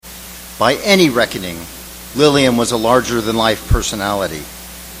By any reckoning, Lillian was a larger-than-life personality,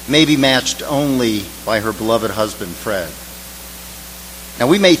 maybe matched only by her beloved husband, Fred. Now,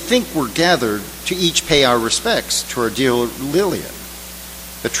 we may think we're gathered to each pay our respects to our dear Lillian,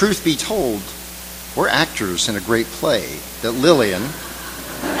 but truth be told, we're actors in a great play that Lillian,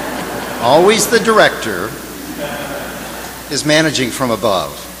 always the director, is managing from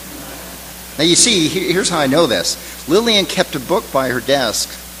above. Now, you see, here's how I know this. Lillian kept a book by her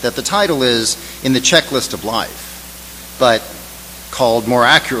desk that the title is In the Checklist of Life, but called more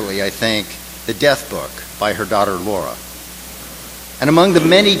accurately, I think, The Death Book by her daughter Laura. And among the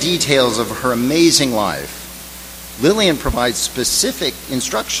many details of her amazing life, Lillian provides specific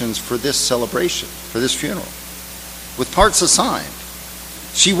instructions for this celebration, for this funeral, with parts assigned.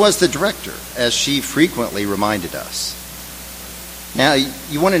 She was the director, as she frequently reminded us. Now,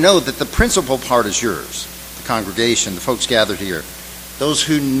 you want to know that the principal part is yours, the congregation, the folks gathered here, those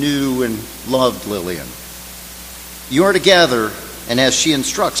who knew and loved Lillian. You are to gather, and as she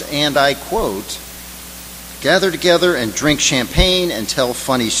instructs, and I quote, gather together and drink champagne and tell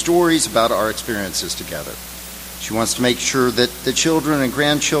funny stories about our experiences together. She wants to make sure that the children and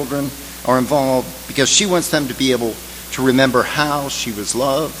grandchildren are involved because she wants them to be able to remember how she was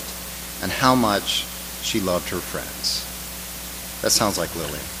loved and how much she loved her friends. That sounds like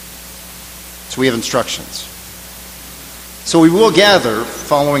Lillian. So we have instructions. So we will gather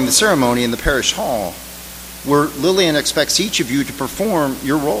following the ceremony in the parish hall where Lillian expects each of you to perform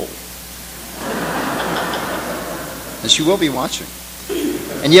your role. And she will be watching.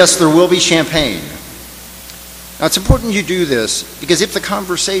 And yes, there will be champagne. Now, it's important you do this because if the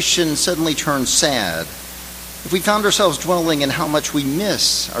conversation suddenly turns sad, if we found ourselves dwelling in how much we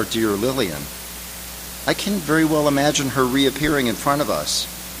miss our dear Lillian, I can very well imagine her reappearing in front of us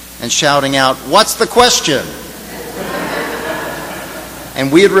and shouting out, "What's the question?" And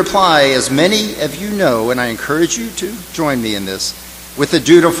we'd reply, as many of you know, and I encourage you to join me in this, with the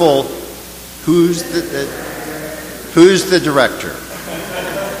dutiful, who's the director?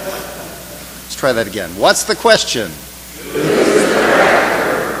 Let's try that again. What's the question?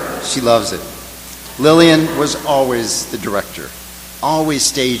 She loves it. Lillian was always the director, always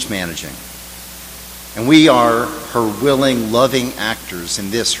stage managing. And we are her willing, loving actors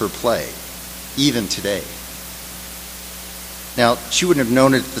in this, her play, even today. Now, she wouldn't have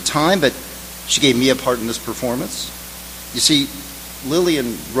known it at the time, but she gave me a part in this performance. You see,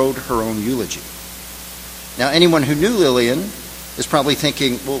 Lillian wrote her own eulogy. Now, anyone who knew Lillian is probably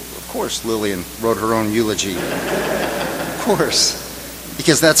thinking, well, of course Lillian wrote her own eulogy. Of course,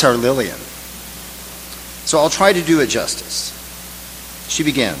 because that's our Lillian. So I'll try to do it justice. She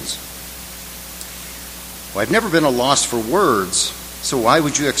begins. Well, I've never been a loss for words, so why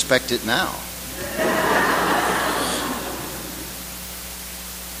would you expect it now?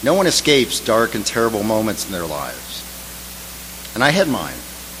 No one escapes dark and terrible moments in their lives. And I had mine.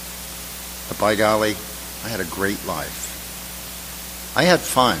 But by golly, I had a great life. I had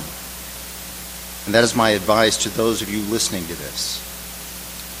fun. And that is my advice to those of you listening to this.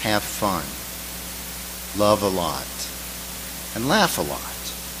 Have fun. Love a lot. And laugh a lot.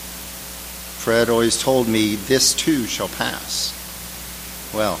 Fred always told me, this too shall pass.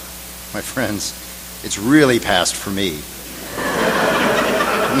 Well, my friends, it's really passed for me.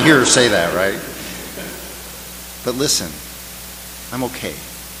 You hear her say that, right? But listen, I'm okay.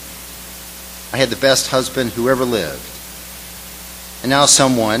 I had the best husband who ever lived. And now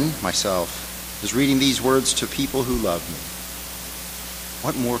someone, myself, is reading these words to people who love me.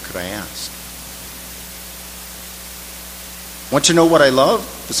 What more could I ask? Want to know what I love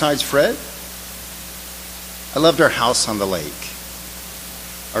besides Fred? I loved our house on the lake,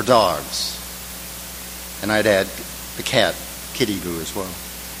 our dogs, and I'd add the cat, Kitty Boo, as well.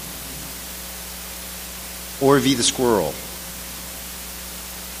 Orvie the squirrel,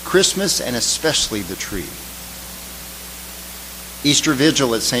 Christmas and especially the tree, Easter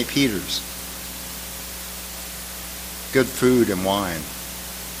Vigil at St. Peter's, good food and wine,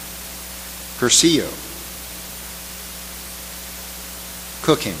 Cursillo,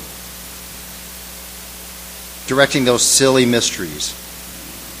 cooking, directing those silly mysteries,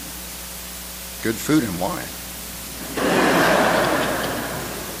 good food and wine.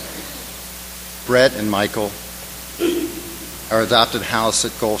 Brett and Michael, our adopted house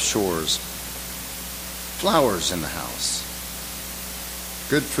at Gulf Shores, flowers in the house,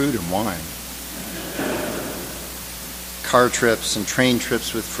 good food and wine, car trips and train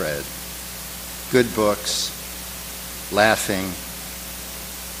trips with Fred, good books, laughing,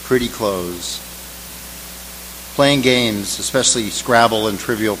 pretty clothes, playing games, especially Scrabble and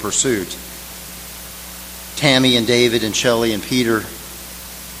Trivial Pursuit, Tammy and David and Shelley and Peter,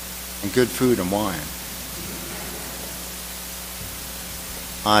 and good food and wine.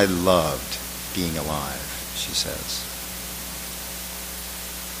 I loved being alive, she says.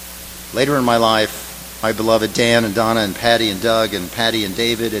 Later in my life, my beloved Dan and Donna and Patty and Doug and Patty and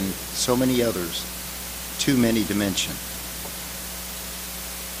David and so many others, too many to mention.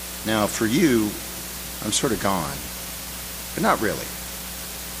 Now, for you, I'm sort of gone, but not really.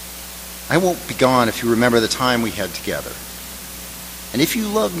 I won't be gone if you remember the time we had together. And if you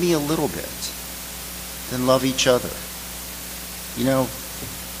love me a little bit, then love each other. You know,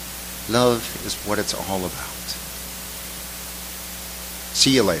 love is what it's all about.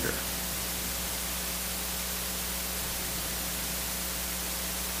 See you later.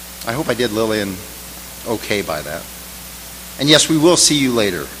 I hope I did Lillian okay by that. And yes, we will see you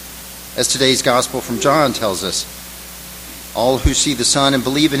later. As today's gospel from John tells us, all who see the Son and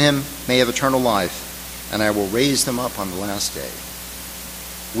believe in him may have eternal life, and I will raise them up on the last day.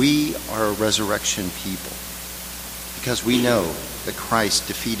 We are a resurrection people because we know that Christ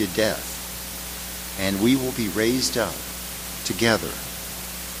defeated death, and we will be raised up together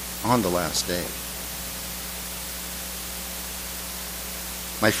on the last day.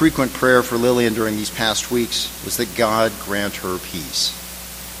 My frequent prayer for Lillian during these past weeks was that God grant her peace.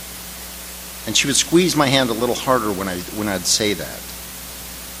 And she would squeeze my hand a little harder when I'd say that.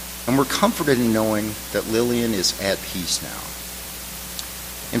 And we're comforted in knowing that Lillian is at peace now.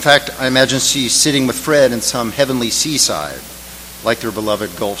 In fact, I imagine she's sitting with Fred in some heavenly seaside, like their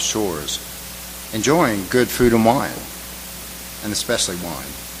beloved Gulf shores, enjoying good food and wine, and especially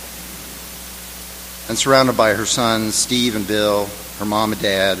wine. And surrounded by her sons, Steve and Bill, her mom and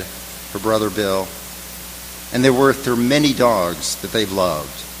dad, her brother Bill, and they're with their many dogs that they've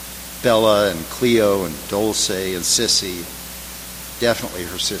loved. Bella and Cleo and Dulce and Sissy, definitely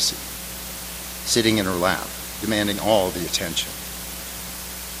her Sissy, sitting in her lap, demanding all the attention.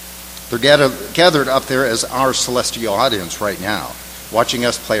 They're gathered up there as our celestial audience right now, watching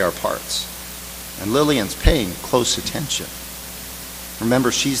us play our parts. And Lillian's paying close attention.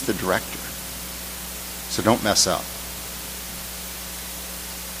 Remember, she's the director, so don't mess up.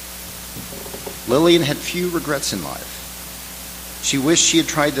 Lillian had few regrets in life. She wished she had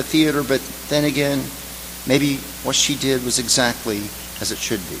tried the theater, but then again, maybe what she did was exactly as it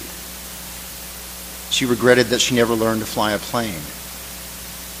should be. She regretted that she never learned to fly a plane.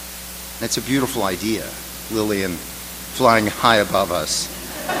 And it's a beautiful idea, Lillian flying high above us.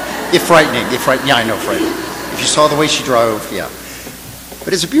 If frightening, yeah, I know frightening. If you saw the way she drove, yeah.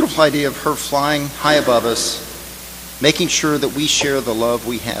 But it's a beautiful idea of her flying high above us, making sure that we share the love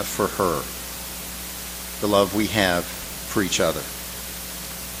we have for her, the love we have for each other.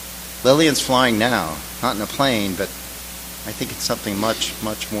 Lillian's flying now, not in a plane, but I think it's something much,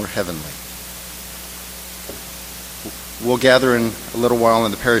 much more heavenly. We'll gather in a little while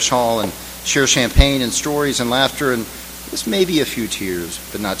in the parish hall and share champagne and stories and laughter and just maybe a few tears,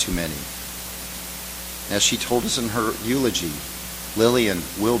 but not too many. As she told us in her eulogy, Lillian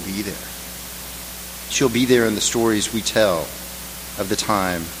will be there. She'll be there in the stories we tell of the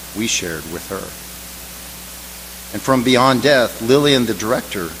time we shared with her. And from Beyond Death, Lillian, the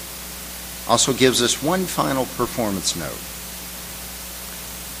director, also gives us one final performance note.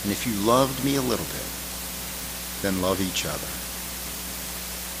 And if you loved me a little bit, then love each other.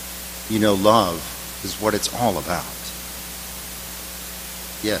 You know, love is what it's all about.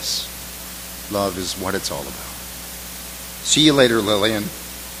 Yes, love is what it's all about. See you later, Lillian.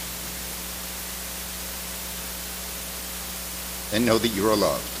 And know that you are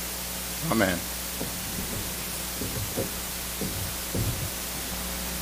loved. Amen.